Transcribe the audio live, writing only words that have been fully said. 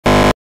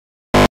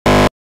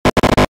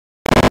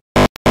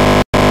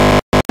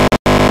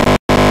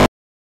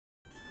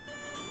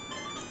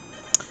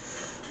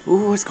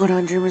Ooh, what's going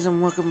on, dreamers,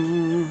 and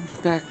welcome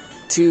back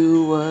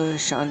to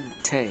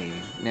Shantae.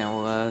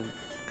 Now,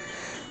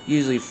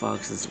 usually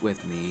Fox is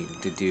with me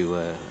to do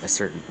a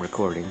certain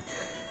recording,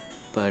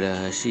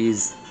 but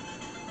she's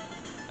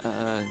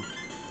uh,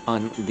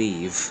 on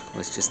leave.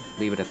 Let's just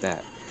leave it at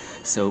that.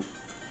 So,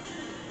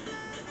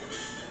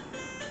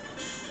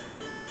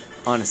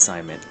 on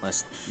assignment.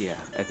 Yeah,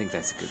 I think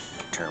that's a good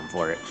term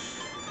for it.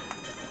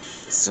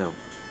 So,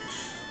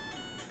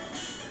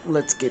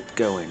 let's get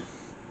going.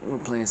 We're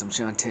playing some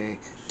Shantae.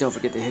 Don't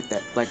forget to hit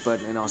that like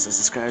button and also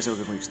subscribe so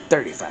we can reach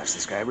 35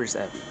 subscribers.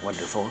 That'd be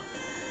wonderful.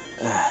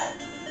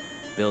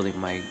 Building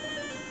my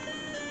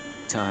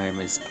time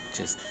is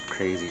just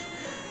crazy.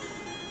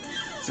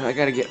 So I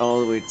gotta get all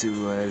the way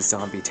to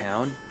Zombie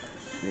Town.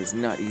 It's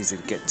not easy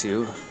to get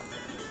to.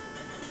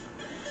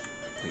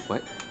 Wait,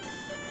 what?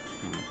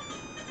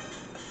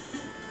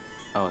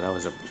 Oh, that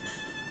was a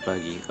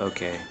buggy.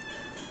 Okay.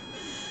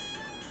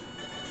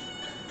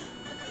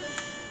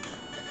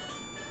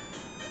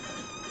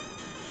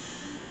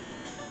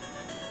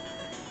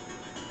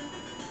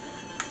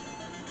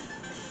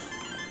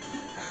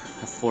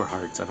 I have 4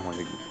 hearts. I don't want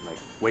to, like,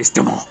 waste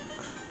them all.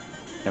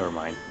 Never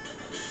mind.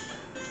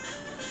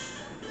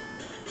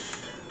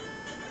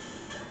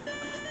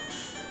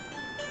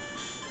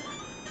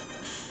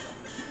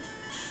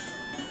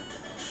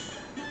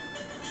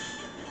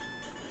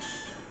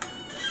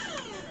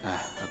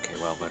 Okay,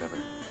 well, whatever.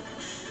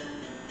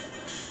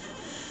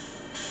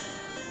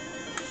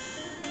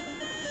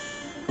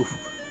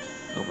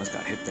 Oof. Almost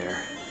got hit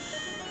there.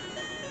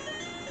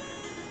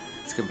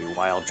 It's gonna be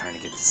wild trying to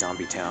get to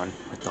Zombie Town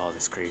with all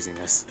this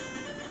craziness.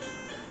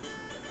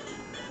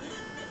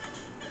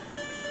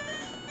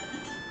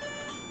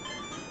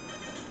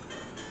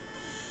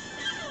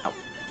 Ow.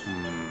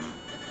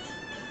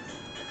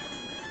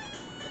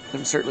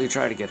 I'm certainly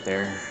try to get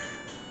there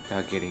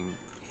without getting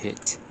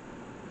hit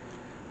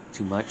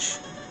too much.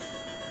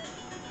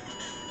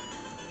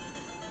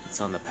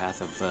 It's on the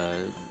path of,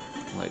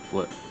 like,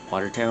 what?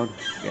 Watertown?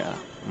 Yeah.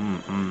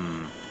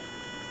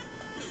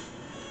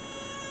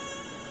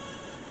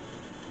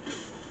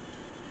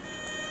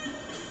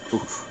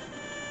 Oof.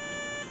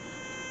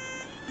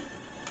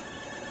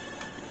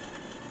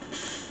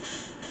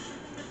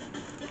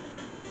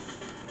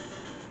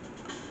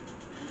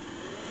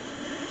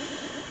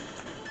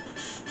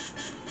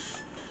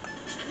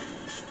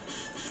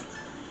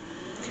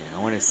 Okay, I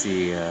want to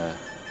see,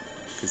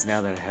 because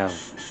now that I have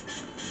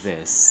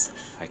this,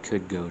 I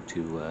could go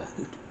to,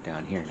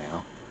 down here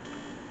now.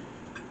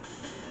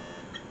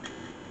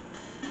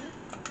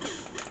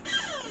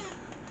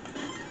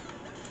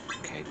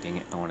 Okay, dang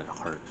it, I wanted a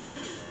heart.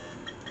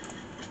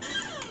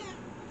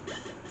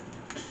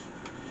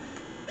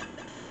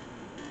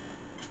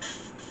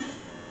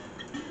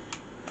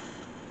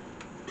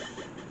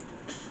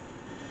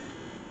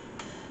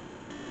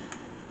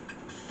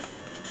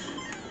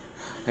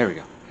 There we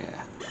go,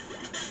 yeah.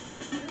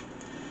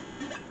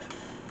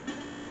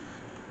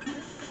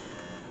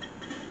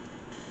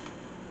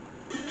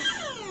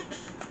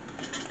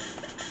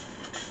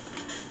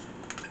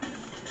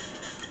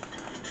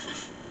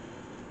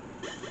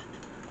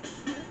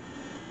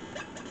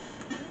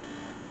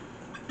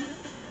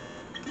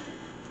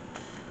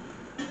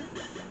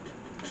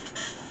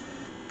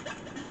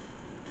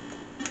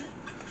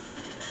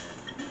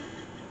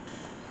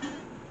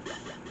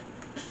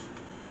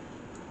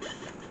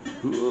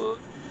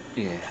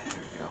 Yeah,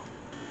 there we go.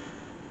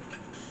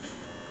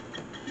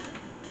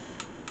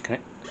 Can I?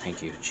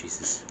 Thank you,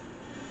 Jesus.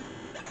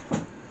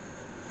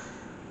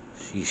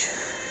 Sheesh.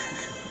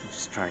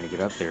 Just trying to get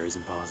up there is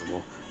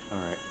impossible.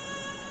 Alright.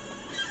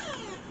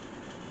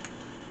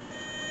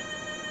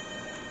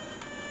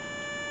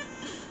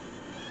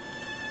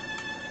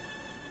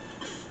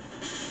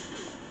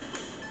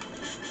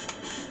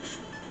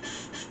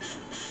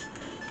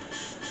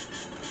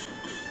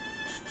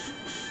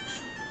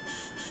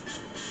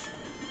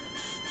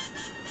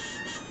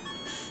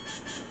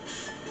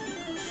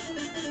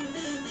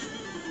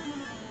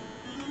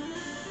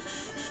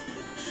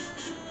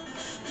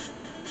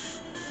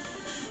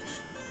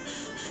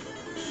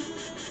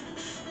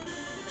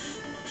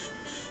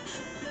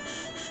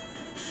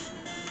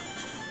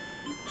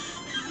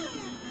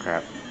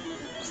 Crap.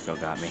 Still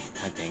got me.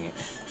 God dang it.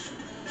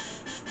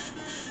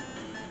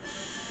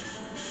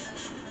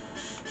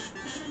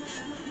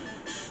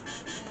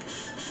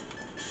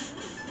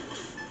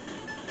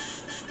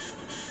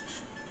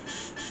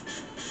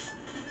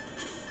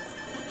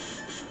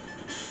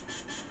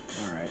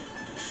 Alright.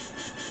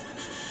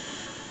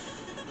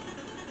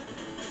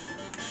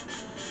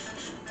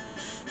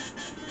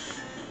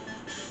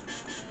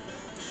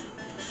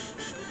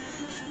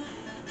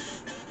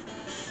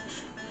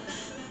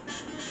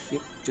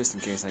 Yep, just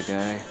in case I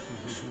die.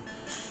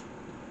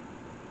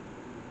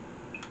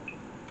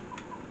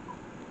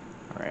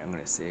 Alright, I'm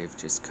gonna save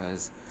just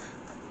cause.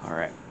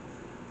 Alright.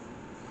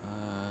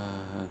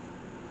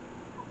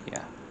 Yeah.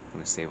 I'm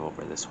gonna save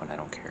over this one, I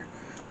don't care.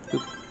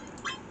 Oop.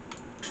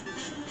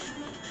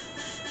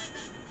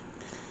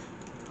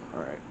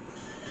 Alright.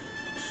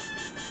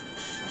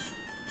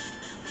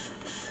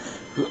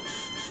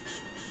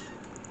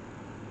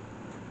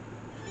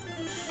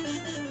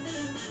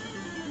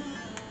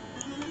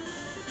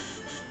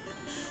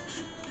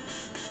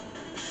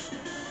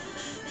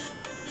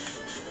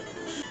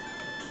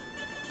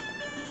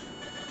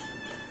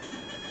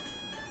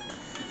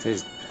 It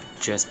says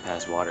just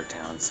past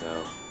Watertown,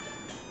 so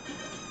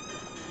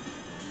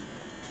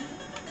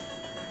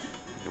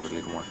I gotta be a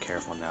little more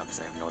careful now because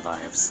I have no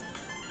lives.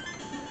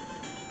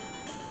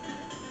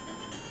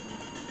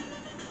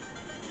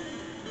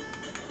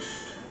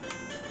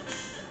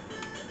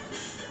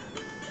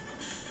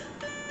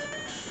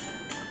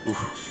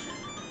 Oof.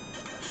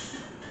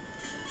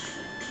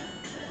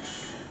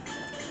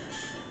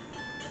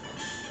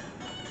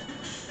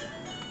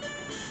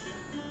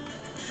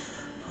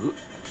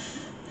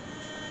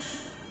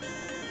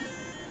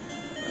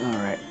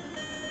 Alright.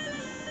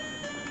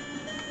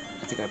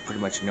 I think I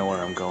pretty much know where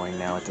I'm going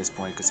now at this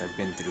point because I've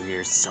been through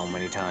here so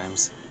many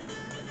times.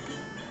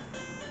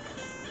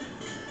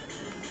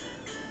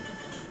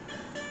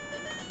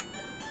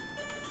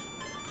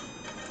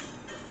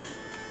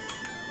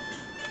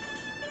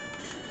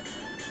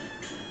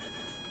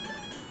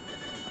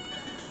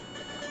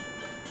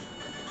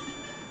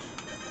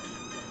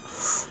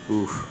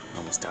 Oof,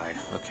 almost died.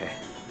 Okay.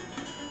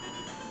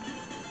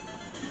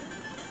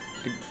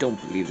 I don't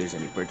believe there's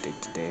any birthday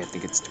today. I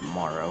think it's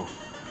tomorrow.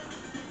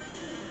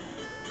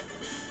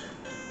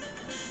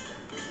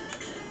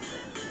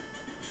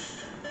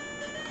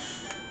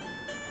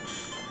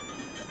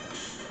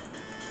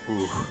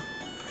 Ooh.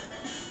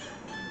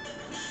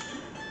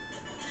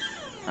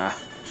 Ah.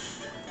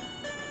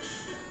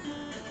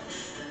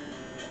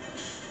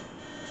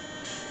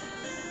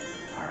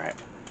 Alright.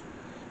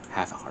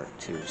 Half a heart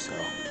too, so.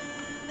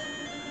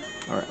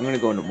 Alright, I'm gonna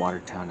go into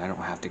Watertown. I don't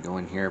have to go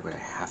in here, but I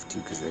have to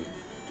because I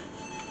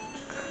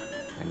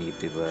need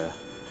to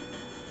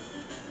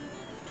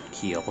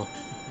heal.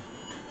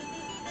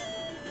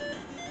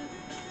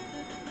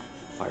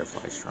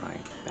 Firefly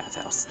Shrine.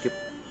 Bathhouse. Yep.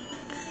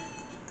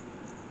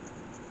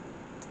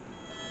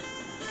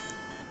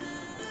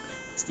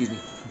 Excuse me.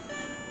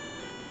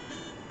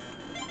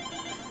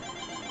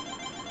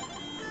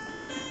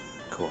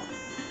 Cool.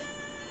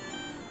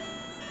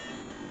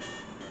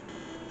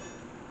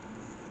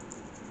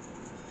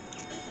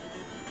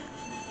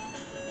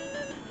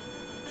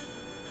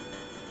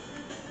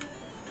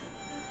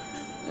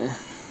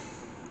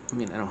 I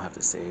mean, I don't have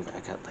to save.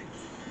 I got like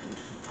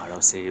auto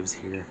saves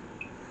here.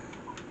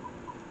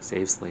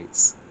 Save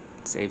slates.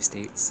 Save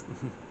states.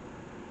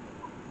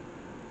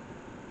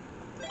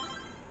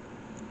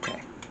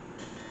 Okay.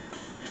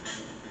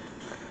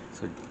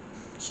 So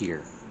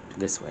here.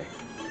 This way.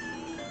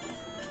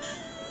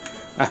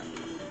 Ah!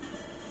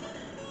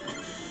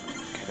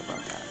 Forget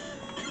about that.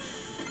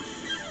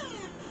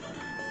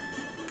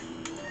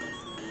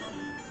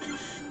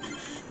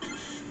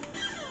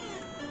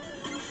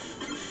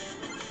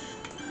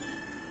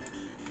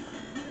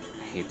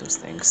 I hate those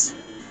things.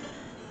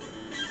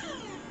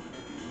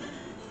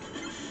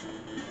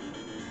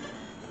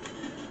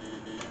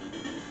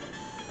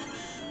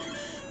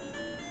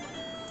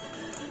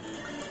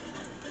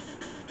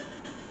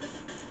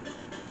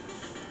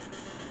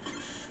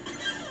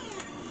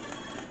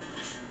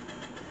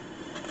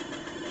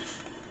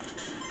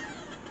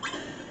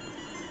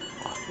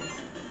 Off me.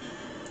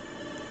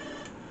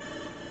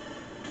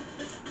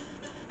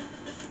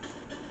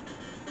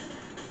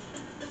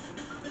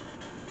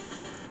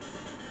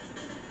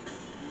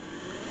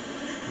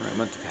 Alright,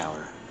 I'm up to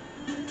power.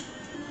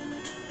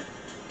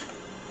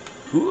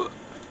 Ooh.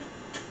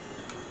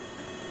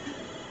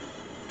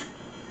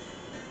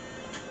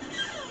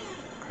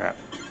 Crap.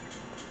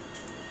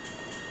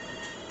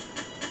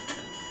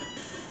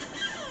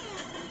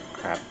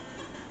 Crap.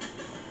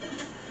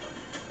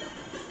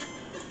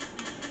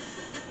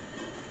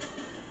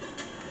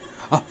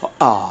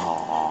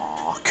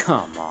 Oh,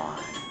 come on.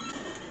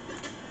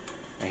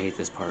 I hate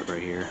this part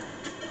right here.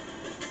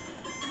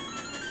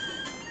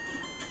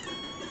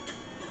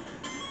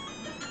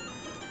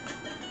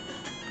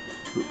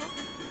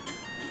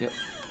 Yep.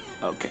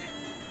 Okay.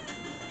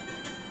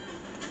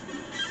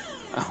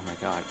 Oh my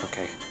god,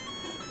 okay.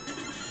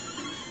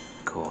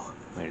 Cool.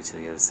 Made it to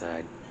the other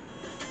side.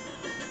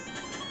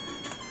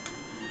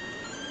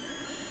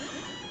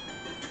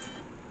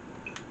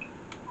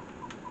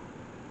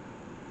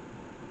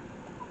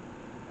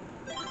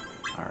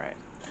 Alright.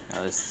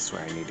 Now this is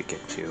where I need to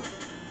get to.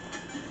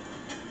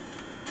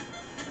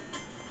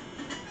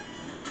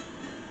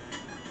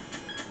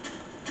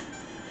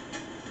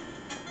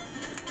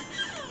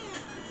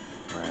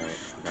 Right,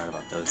 forgot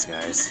about those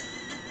guys.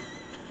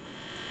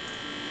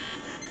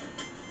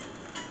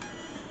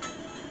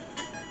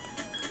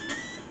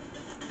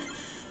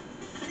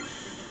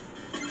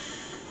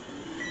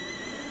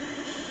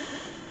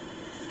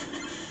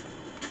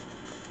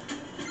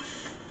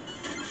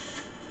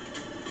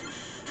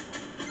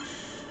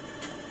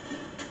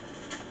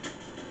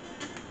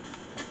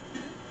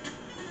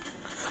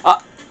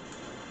 Ah!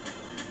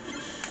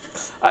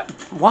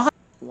 What?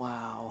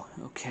 Wow,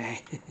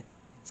 okay.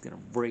 It's gonna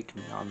break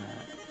me on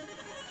that.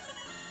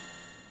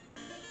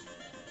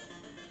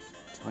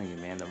 I'm telling you,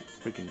 man, the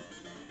freaking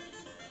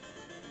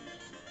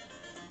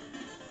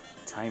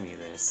timing of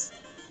this.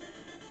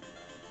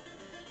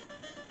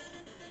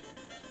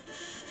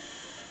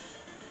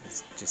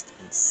 It's just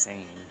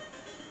insane.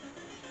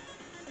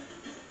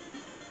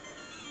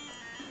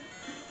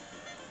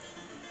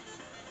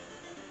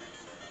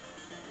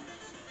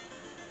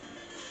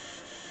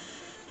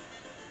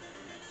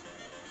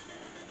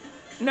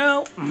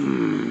 No!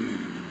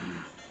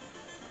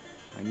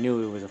 I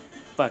knew it was a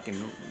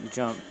fucking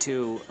jump,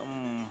 too.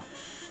 And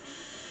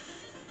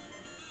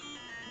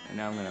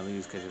now I'm gonna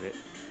lose because of it.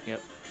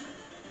 Yep.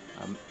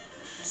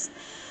 Just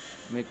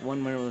make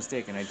one little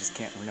mistake and I just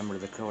can't remember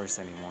the course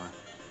anymore.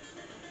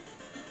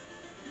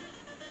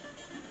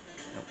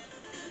 Nope.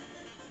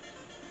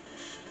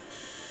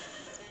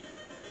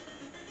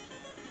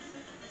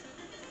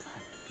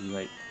 God, you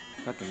like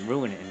fucking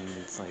ruin it and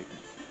it's like you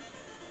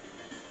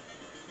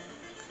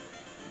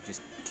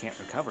just can't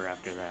recover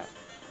after that.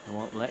 It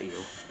won't let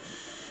you.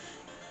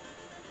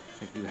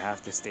 It's like you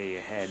have to stay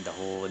ahead the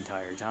whole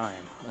entire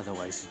time.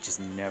 Otherwise, you just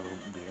never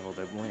be able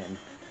to win.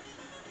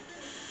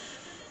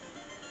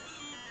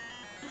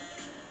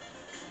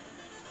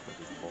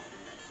 Unbelievable.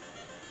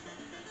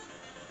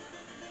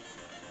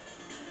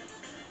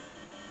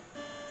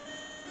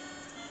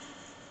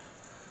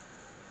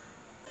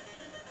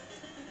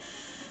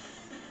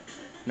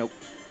 Nope.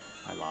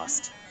 I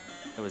lost.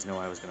 There was no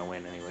way I was going to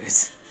win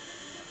anyways.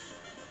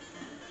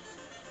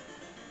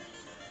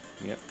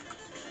 Yep.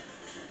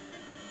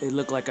 It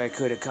looked like I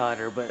could have caught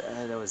her, but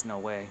there was no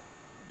way.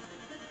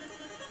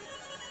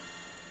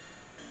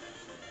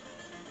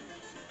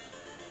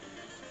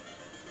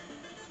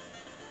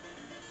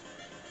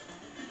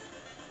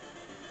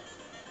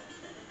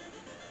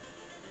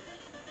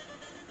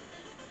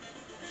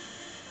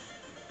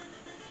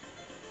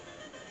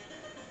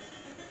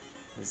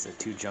 This is a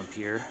 2-jump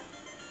here.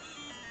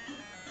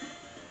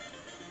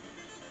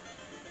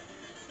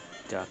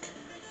 Duck.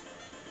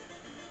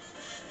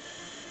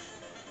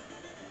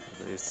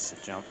 This is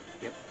a jump.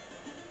 Yep.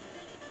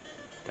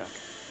 Duck.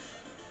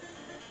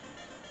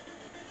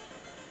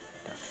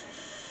 Duck.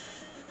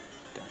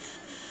 Duck.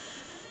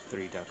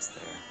 3 ducks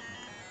there.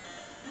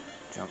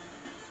 Jump.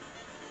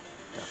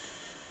 Duck.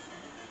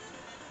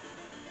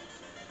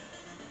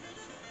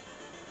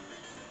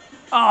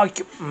 Oh,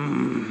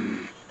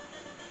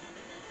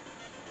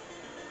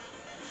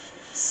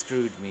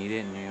 screwed me,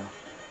 didn't you?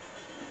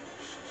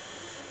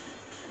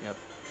 Yep.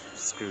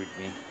 Screwed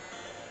me.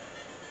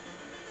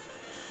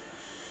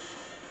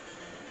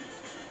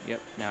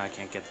 Yep. Now I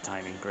can't get the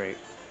timing. Great.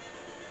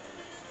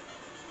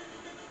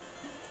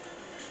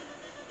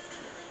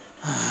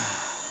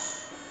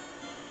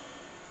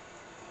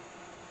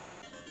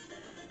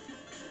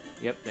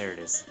 Yep, there it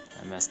is.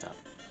 I messed up.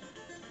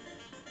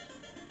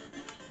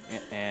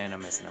 And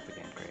I'm messing up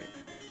again. Great.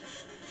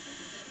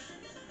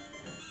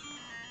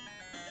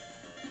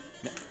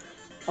 No.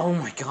 Oh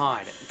my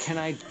god. Can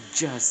I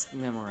just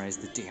memorize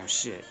the damn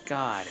shit?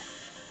 God.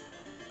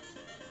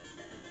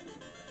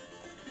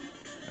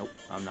 Nope.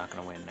 I'm not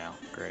gonna win now.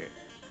 Great.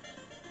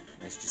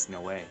 There's just no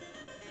way.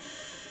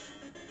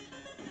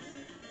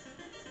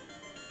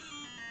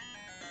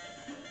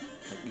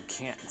 Like, you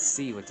can't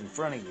see what's in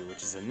front of you,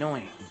 which is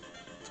annoying.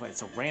 That's why it's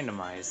so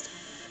randomized.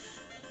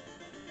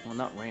 Well,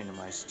 not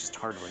randomized, just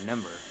hard to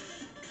remember.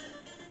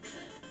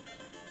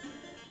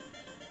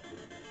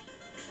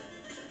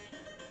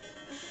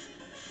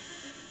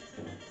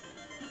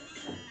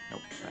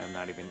 Nope, I'm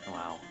not even...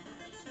 Wow.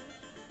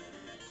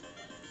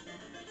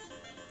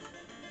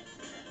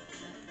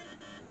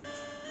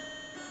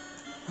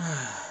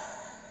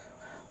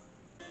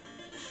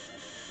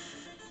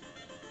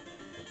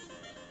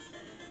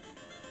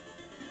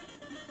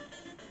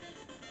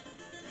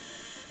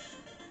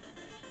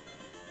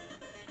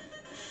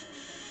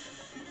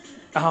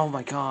 Oh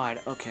my god,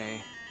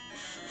 okay.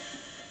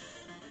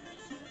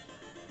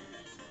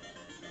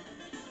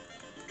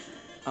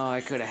 Oh, I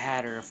could have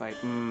had her if I... I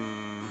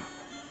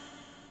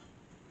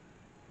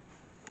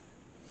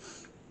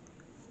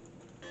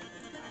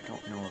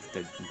don't know if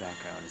the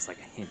background is like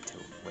a hint to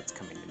what's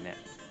coming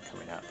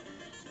up.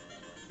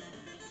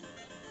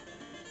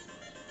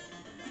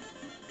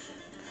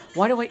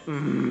 Why do I...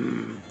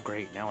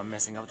 Great, now I'm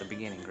messing up at the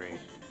beginning. Great.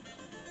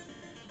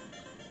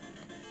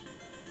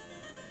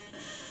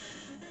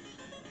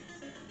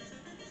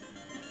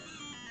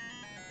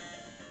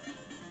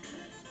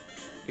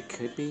 It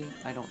could be.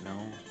 I don't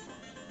know.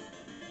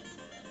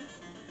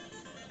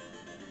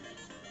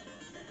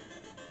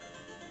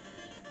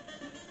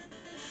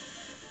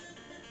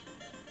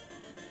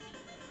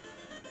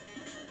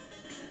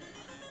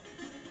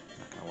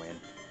 Not gonna win.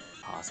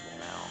 Possible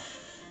now.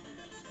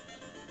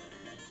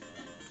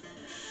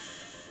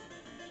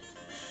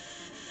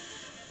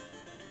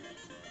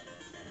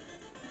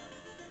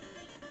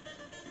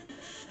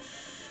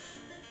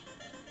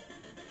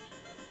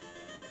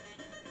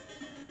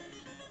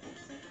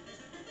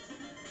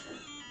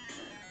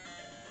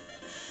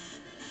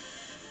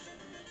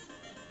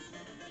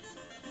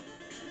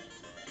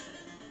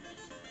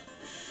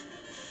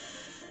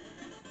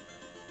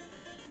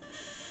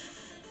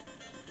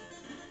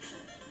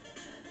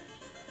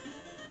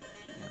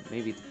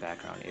 Maybe the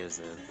background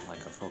is like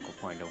a focal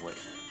point of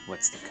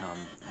what's to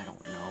come. I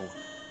don't know.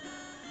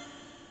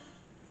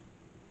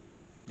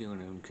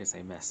 Doing it in case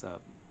I mess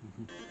up.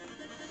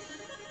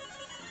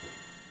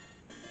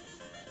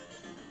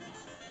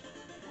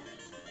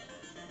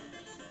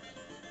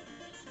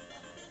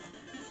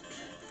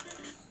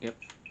 Yep.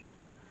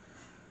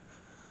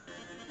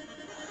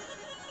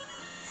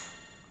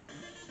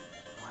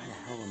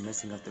 hell am I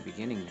messing up the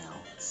beginning now?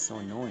 It's so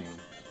annoying.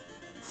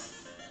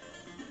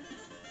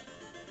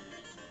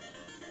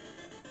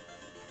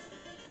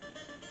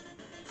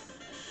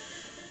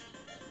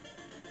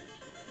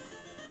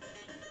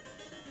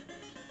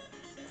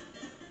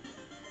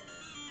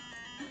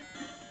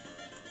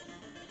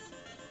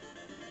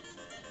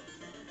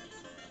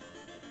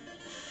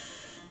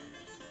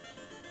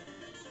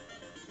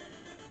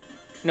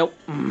 Nope.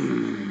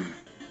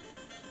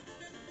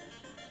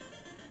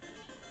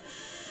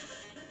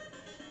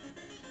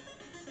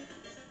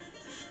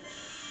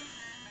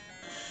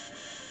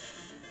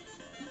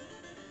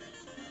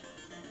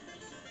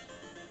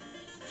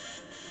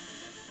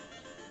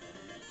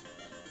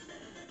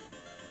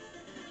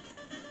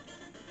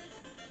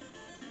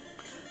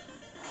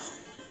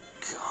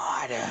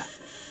 God.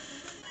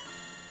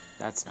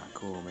 That's not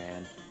cool,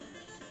 man.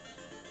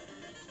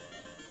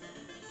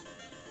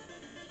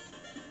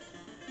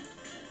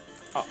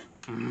 Oh.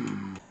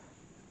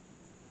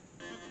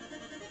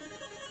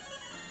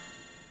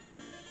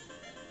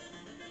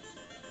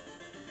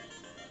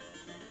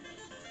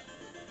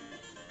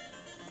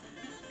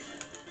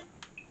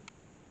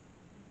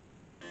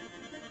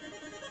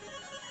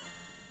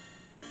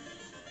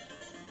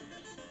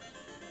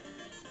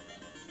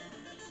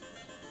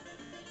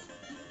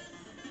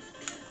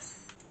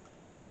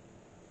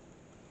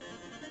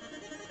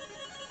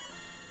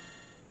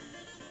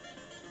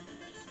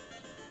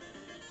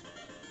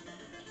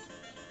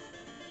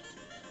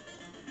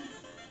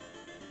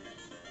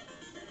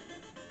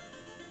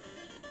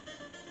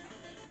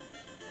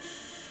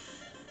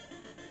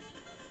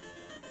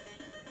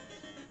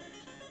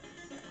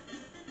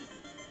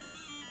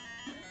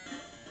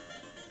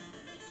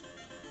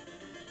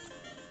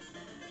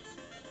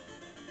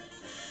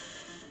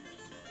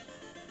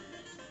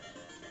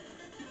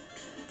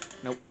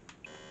 Nope.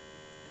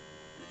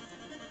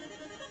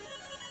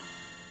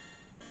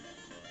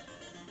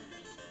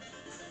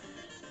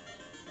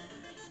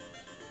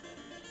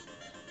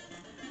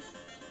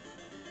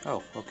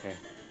 Oh, okay.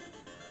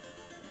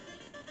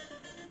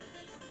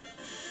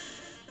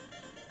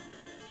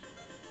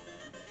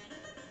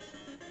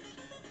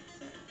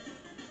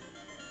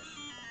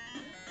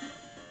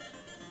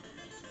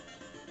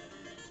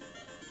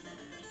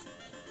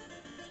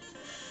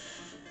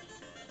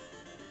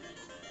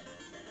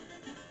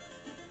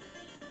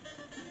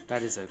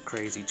 That is a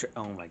crazy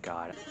oh my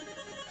god.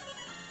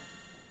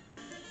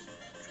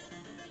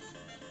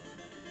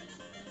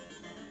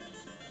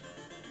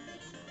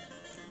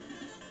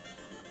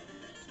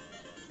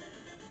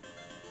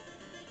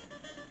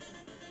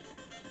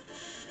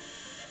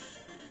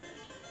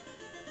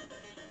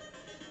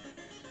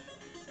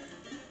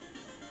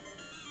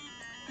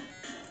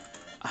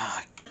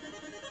 Ah.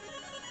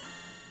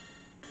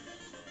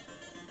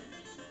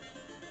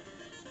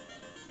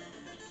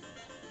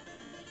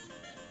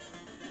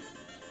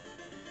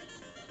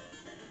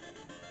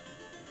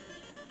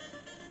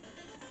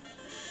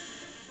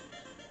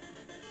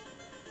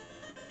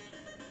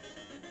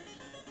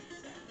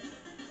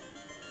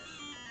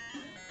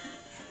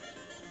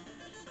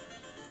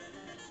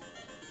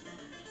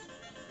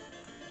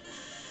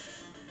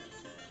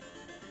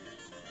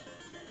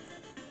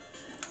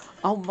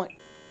 Oh my.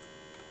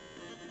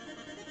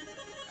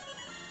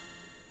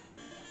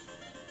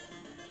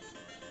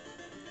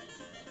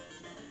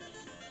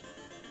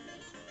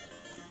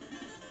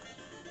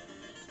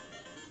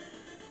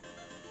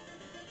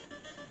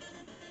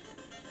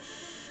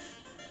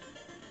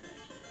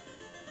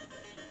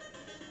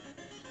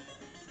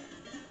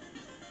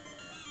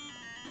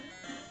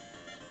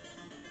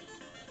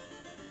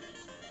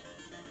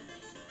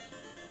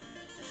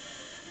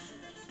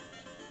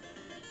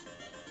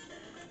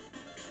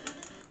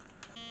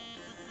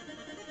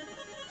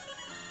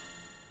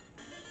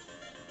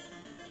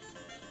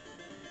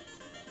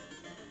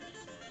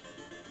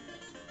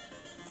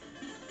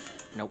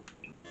 Nope.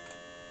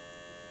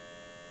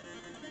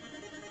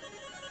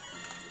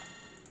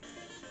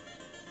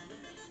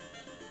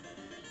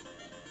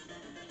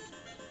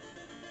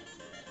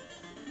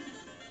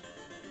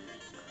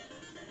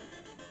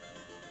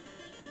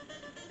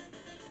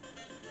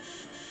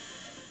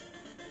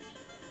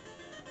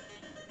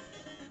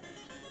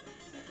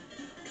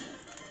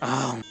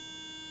 Oh.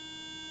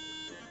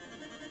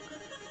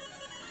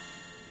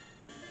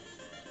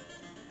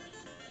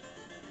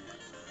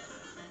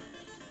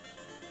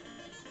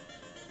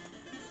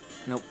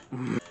 Nope.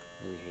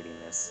 Really hating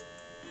this.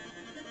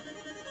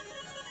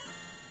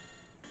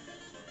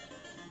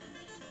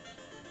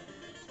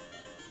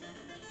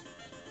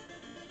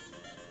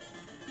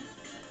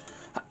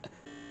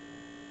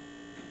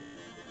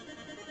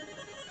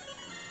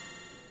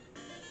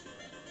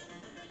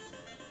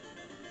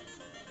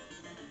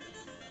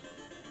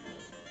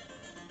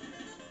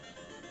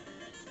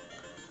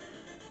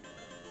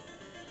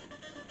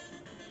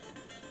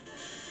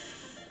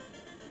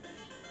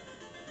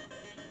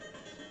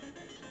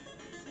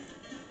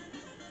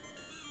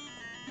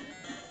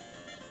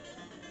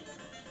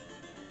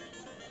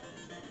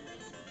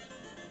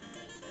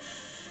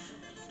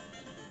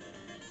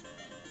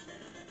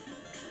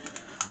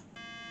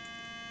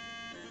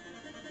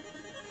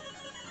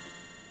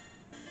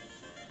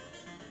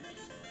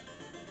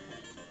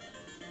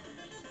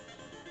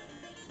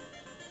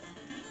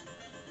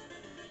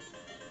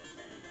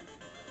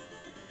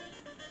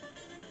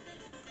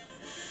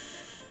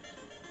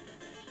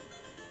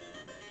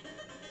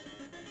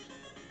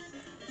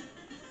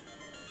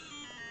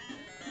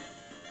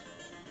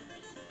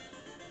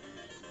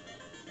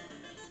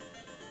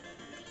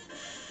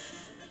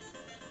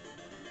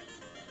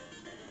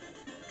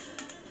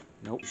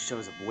 Nope, it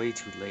shows up way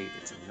too late.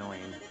 It's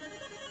annoying.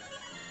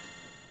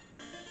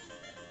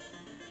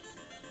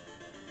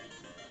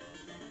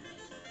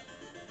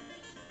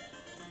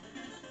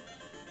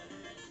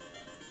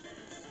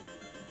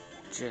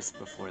 Just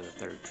before the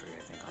third tree,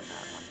 I think, on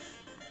that one.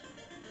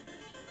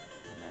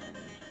 And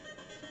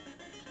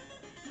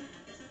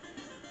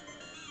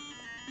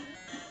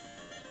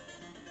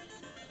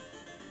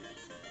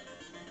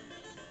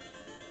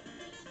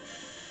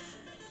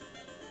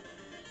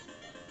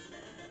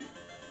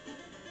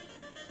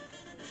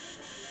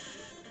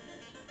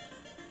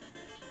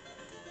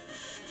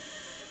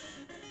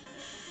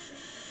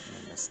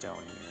then the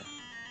stone here.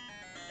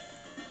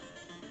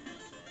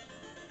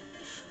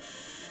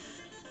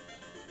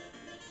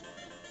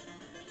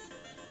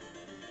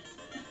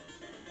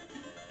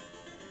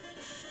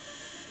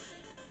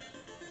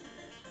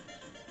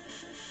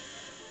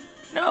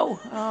 No!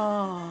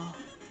 Oh,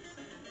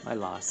 I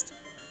lost.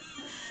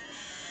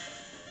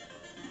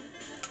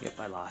 Yep,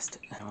 I lost.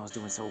 I was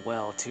doing so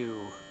well,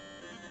 too.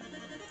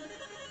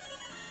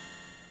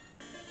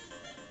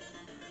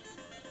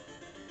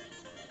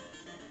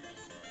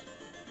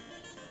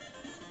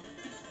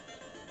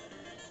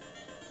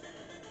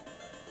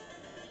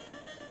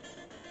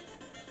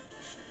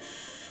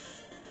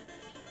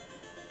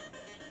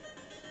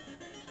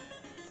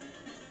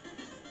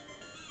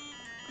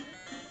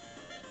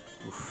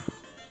 Oof.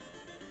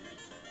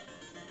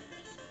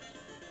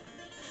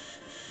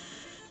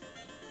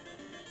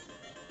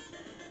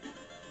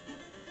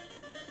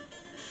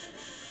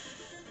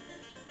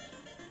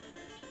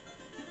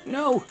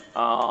 No!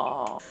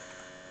 Oh.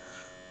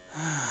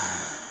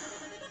 I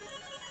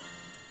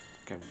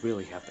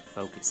really have to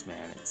focus,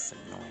 man. It's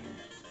annoying.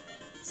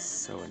 It's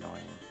so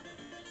annoying.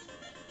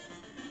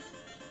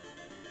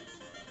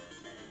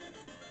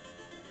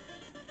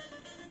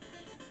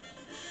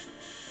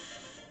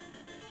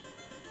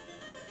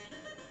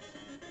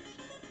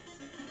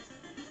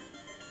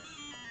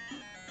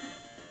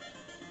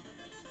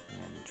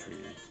 And then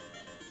tree.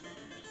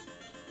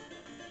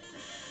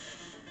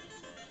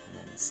 And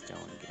then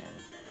stone again.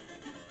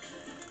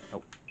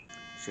 Oh,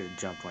 should have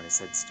jumped when I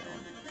said stone.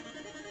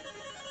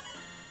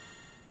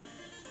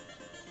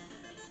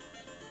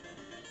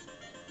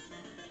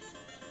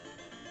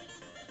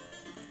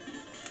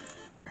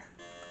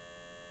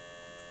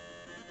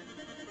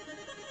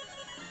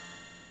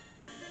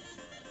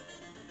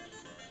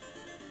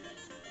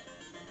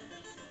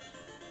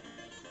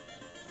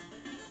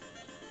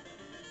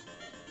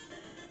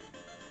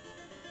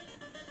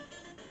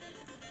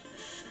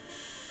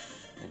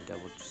 And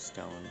double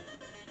stone.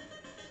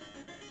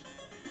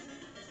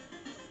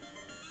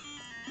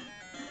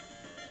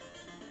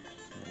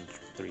 And then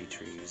 3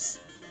 trees.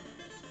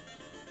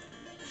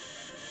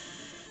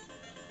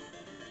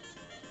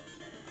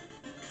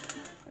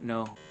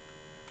 No.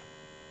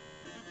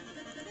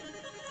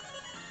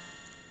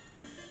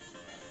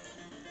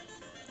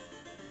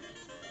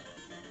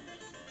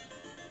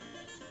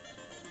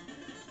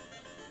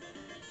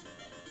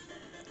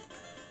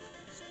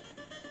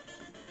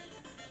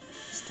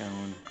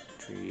 Stone,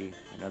 tree,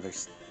 another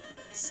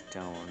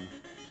stone.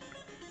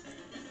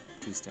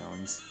 2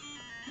 stones.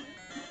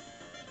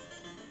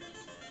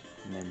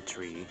 And then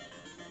tree.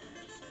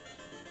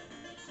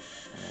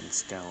 And then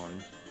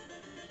stone.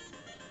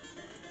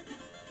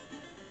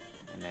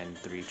 And then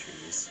 3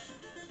 trees.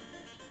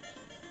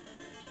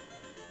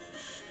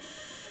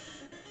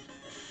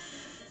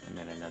 And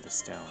then another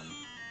stone.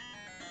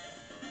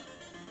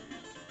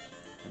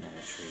 And then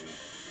a tree.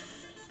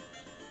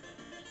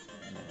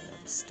 And then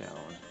another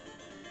stone.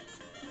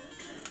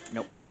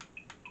 Nope.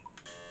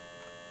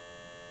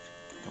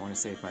 Don't want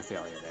to save my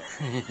failure there.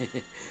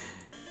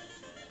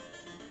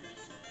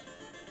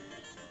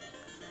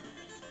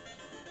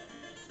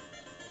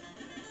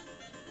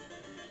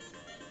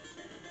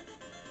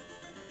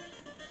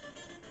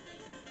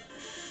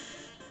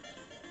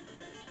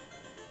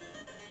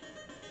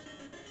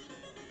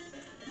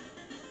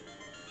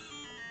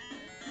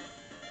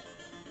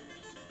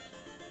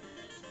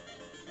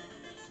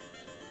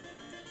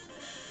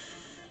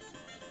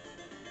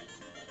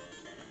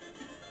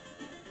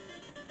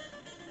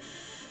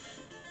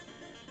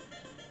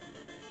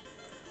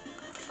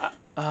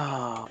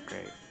 Oh,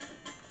 great.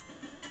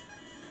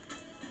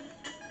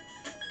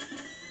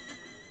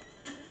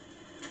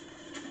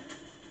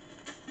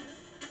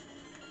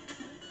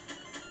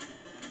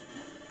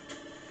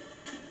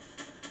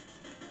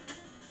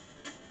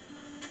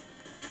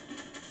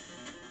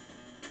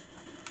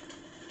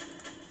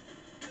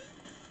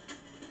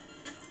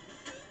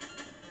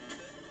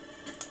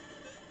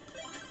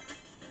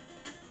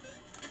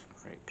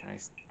 Great. Can I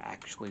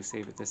actually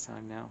save it this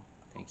time now?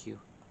 Thank you.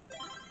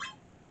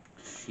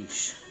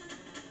 Sheesh.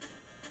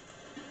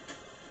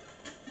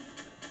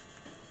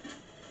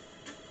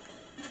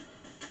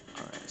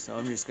 Alright, so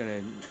I'm just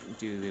gonna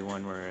do the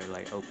one where I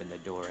like open the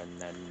door and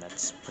then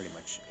that's pretty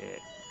much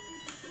it.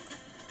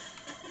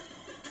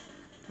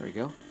 There we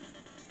go.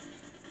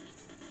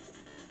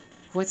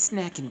 What's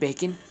snacking,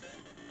 bacon?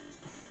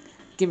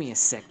 Give me a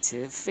sec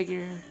to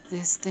figure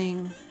this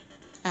thing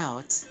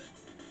out.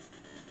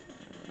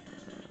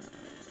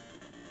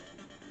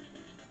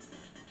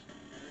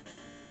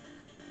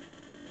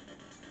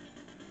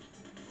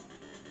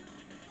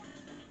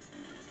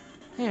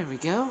 There we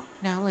go.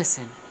 Now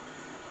listen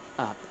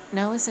up.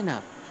 Now listen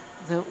up.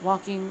 The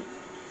walking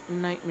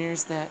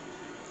nightmares that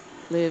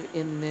live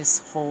in this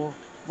hole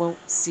won't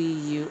see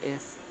you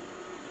if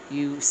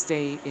you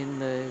stay in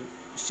the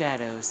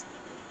shadows.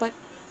 But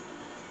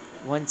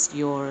once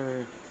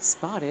you're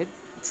spotted,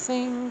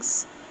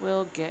 things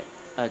will get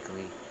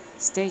ugly.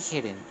 Stay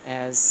hidden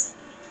as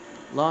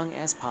long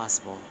as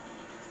possible,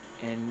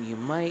 and you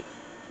might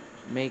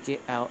make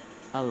it out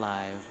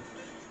alive.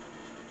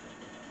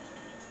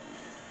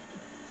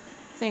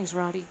 Thanks,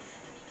 Roddy.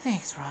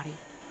 Thanks, Roddy.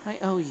 I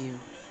owe you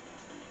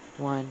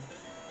one.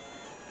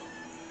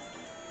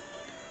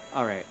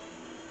 Alright.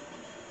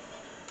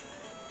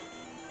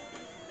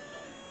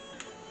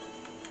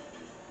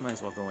 Might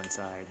as well go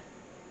inside.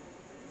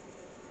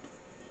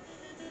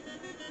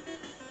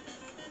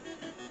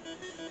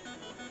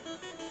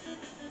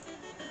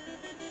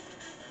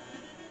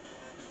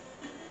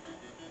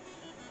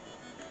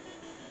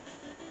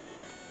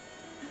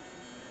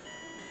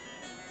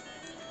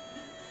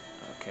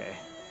 Okay.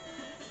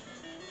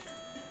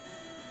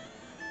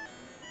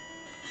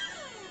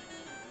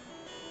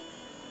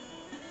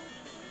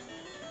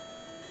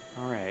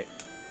 Alright.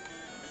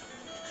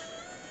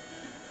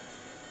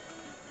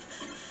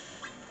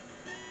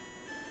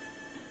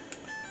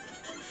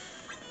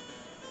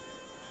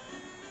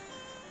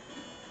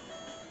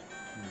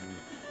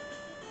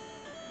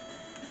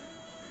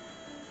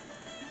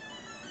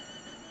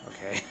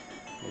 Okay.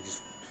 They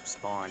just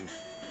spawned.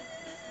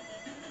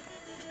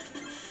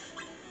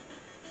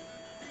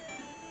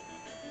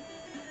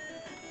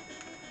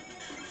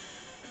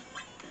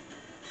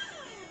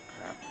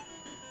 Crap.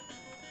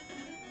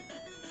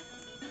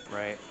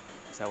 Right.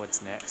 Is that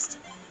what's next?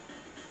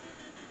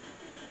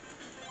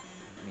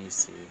 Let me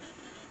see.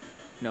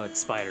 No, it's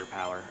spider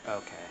power.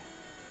 Okay.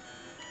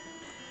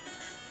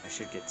 I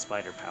should get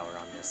spider power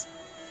on this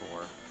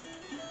 4.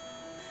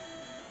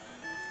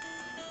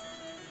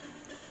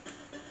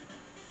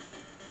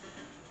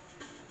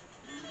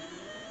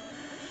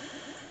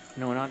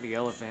 No, not the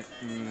elephant.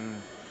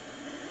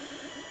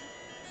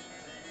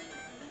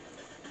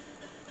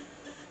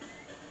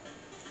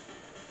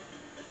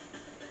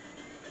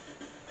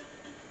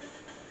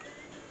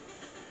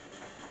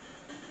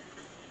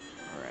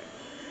 Alright.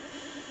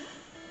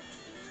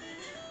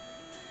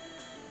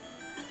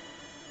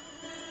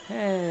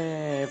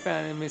 Hey, I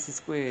found a missing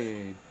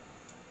squid.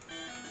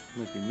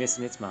 Must be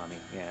missing its mommy.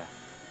 Yeah,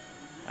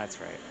 that's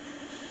right.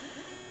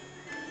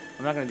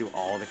 I'm not gonna do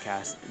all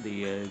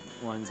the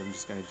ones. I'm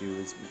just gonna do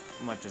as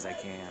much as I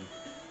can.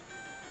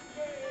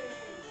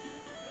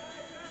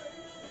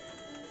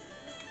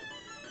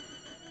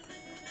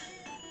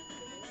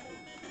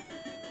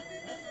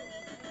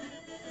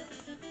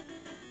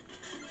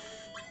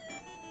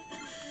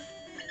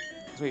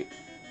 Sweet.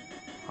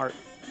 Heart.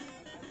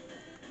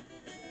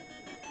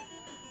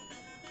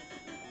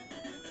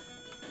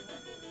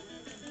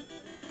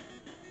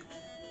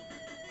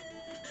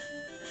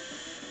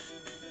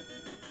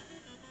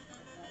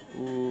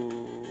 Ooh.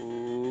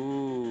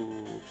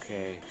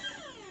 Okay.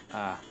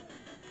 Ah.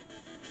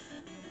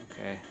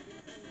 Okay.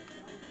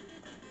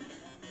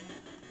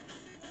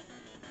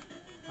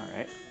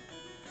 Alright.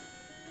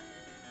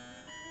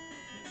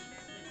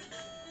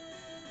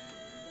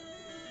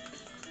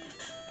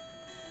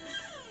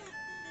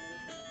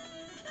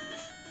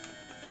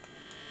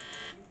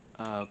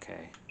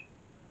 Okay.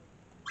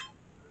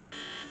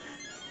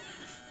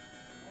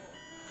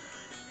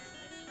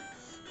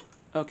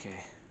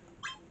 Okay.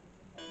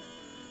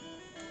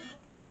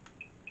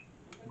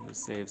 I'm gonna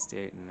save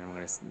state and then I'm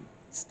gonna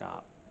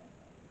stop.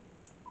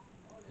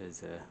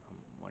 Because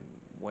I'm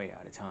way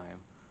out of time.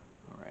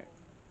 Alright.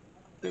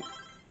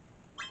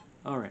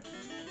 Alright.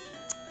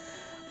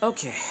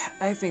 Okay,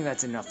 I think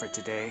that's enough for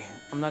today.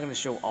 I'm not going to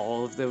show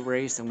all of the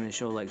race. I'm going to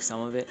show like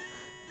some of it,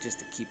 just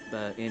to keep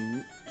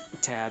in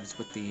tabs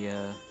with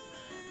the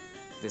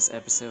this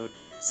episode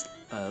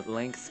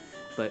length.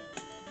 But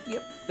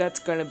yep, that's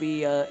going to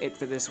be it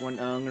for this one.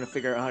 I'm going to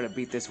figure out how to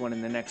beat this one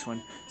in the next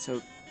one.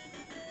 So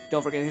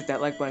don't forget to hit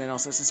that like button and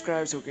also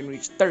subscribe so we can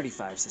reach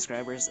 35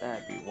 subscribers.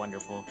 That'd be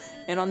wonderful.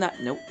 And on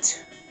that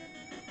note,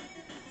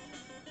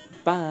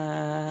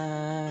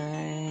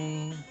 bye.